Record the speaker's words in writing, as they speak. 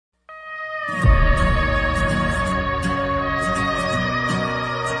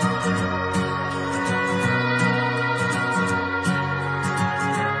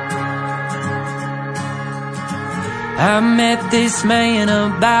I met this man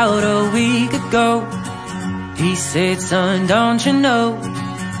about a week ago. He said, son, don't you know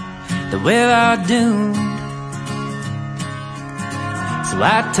that we're all doomed? So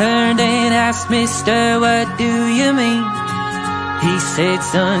I turned and asked, mister, what do you mean? He said,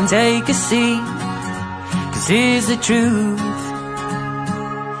 son, take a seat, 'cause here's the truth.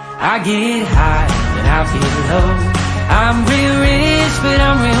 I get high and I feel low. I'm real rich, but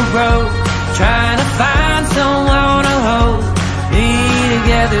I'm real broke, trying to find someone to hold me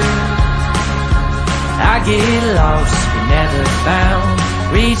together. I get lost but never found,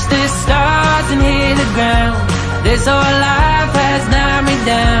 reach the stars and hit the ground. This whole life has knocked me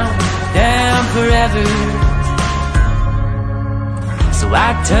down, down forever. So I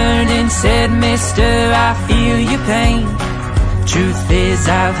turned and said, mister, I feel your pain. Truth is,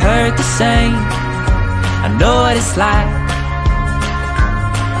 I've heard the same. I know what it's like.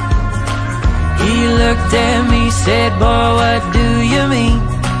 He looked at me, said, boy, what do you mean?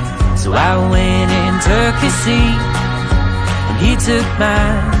 So I went and took his seat, and he took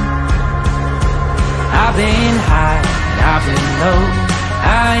mine. I've been high and I've been low.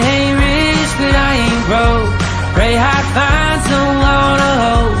 I ain't rich, but I ain't broke. Pray I find someone to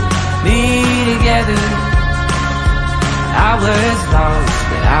hold me together. I was lost,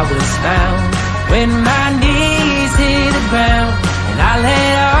 but I was found when my knees hit the ground, and I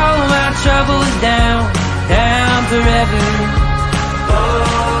laid all my troubles down, down forever.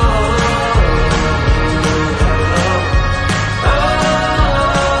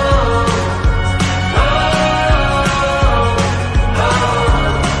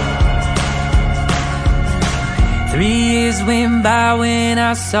 Went by when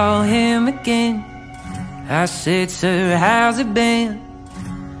I saw him again. I said, sir, how's it been?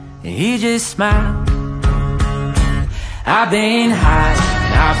 And he just smiled. I've been high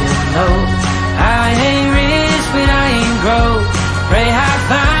and I've been low. I ain't rich, but I ain't broke. Pray I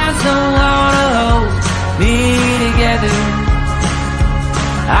find someone to hold me together.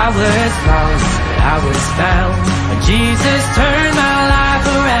 I was lost, but I was found when Jesus turned my life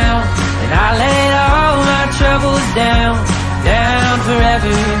around, and I laid all my troubles down, down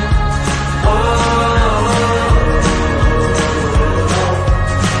forever.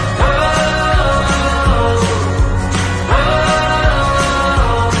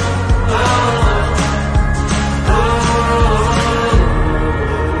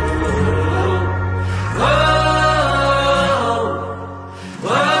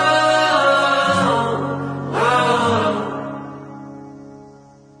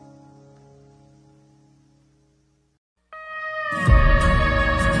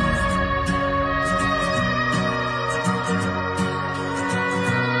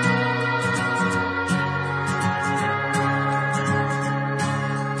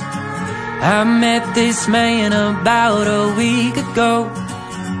 I met this man about a week ago.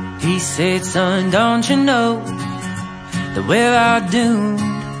 He said, son, don't you know that we're all doomed?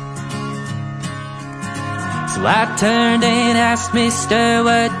 So I turned and asked, mister,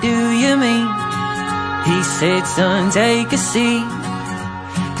 what do you mean? He said, son, take a seat,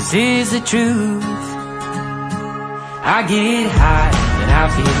 'cause here's the truth. I get high and I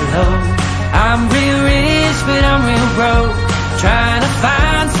feel low. I'm real rich, but I'm real broke, trying to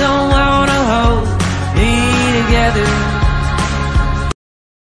find someone to hold me together.